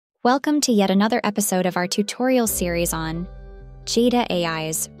Welcome to yet another episode of our tutorial series on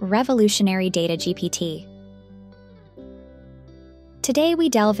Jeda.ai's revolutionary data GPT. Today we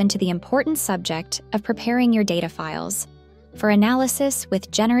delve into the important subject of preparing your data files for analysis with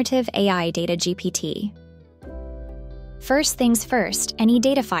Generative AI Data GPT. First things first, any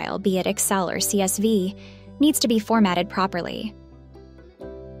data file, be it Excel or CSV, needs to be formatted properly.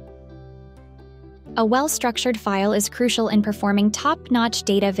 A well-structured file is crucial in performing top-notch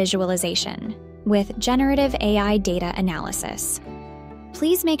data visualization with Generative AI Data Analysis.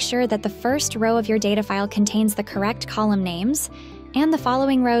 Please make sure that the first row of your data file contains the correct column names, and the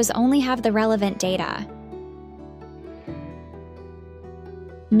following rows only have the relevant data.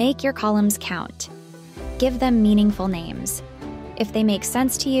 Make your columns count. Give them meaningful names. If they make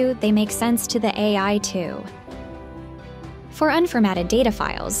sense to you, they make sense to the AI too. For unformatted data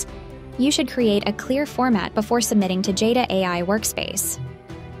files, you should create a clear format before submitting to Jeda.ai Workspace.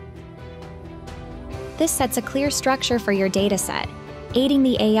 This sets a clear structure for your dataset, aiding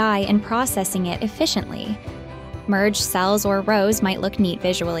the AI in processing it efficiently. Merged cells or rows might look neat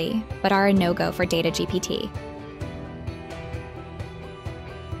visually, but are a no-go for Data GPT.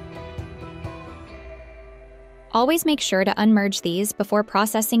 Always make sure to unmerge these before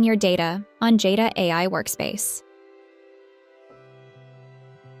processing your data on Jeda.ai Workspace.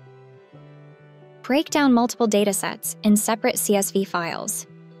 Break down multiple datasets in separate CSV files.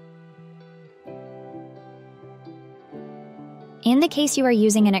 In the case you are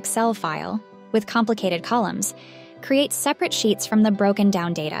using an Excel file with complicated columns, create separate sheets from the broken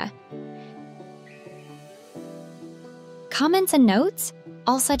down data. Comments and notes?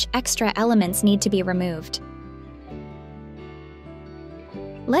 All such extra elements need to be removed.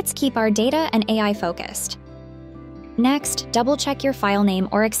 Let's keep our data and AI focused. Next, double-check your file name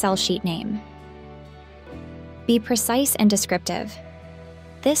or Excel sheet name. Be precise and descriptive.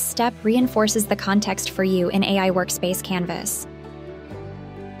 This step reinforces the context for you in AI Workspace Canvas.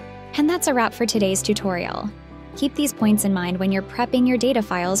 And that's a wrap for today's tutorial. Keep these points in mind when you're prepping your data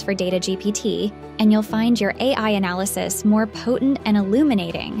files for Data GPT, and you'll find your AI analysis more potent and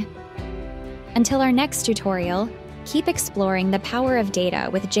illuminating. Until our next tutorial, keep exploring the power of data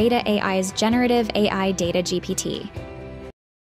with Jeda.ai's Generative AI Data GPT.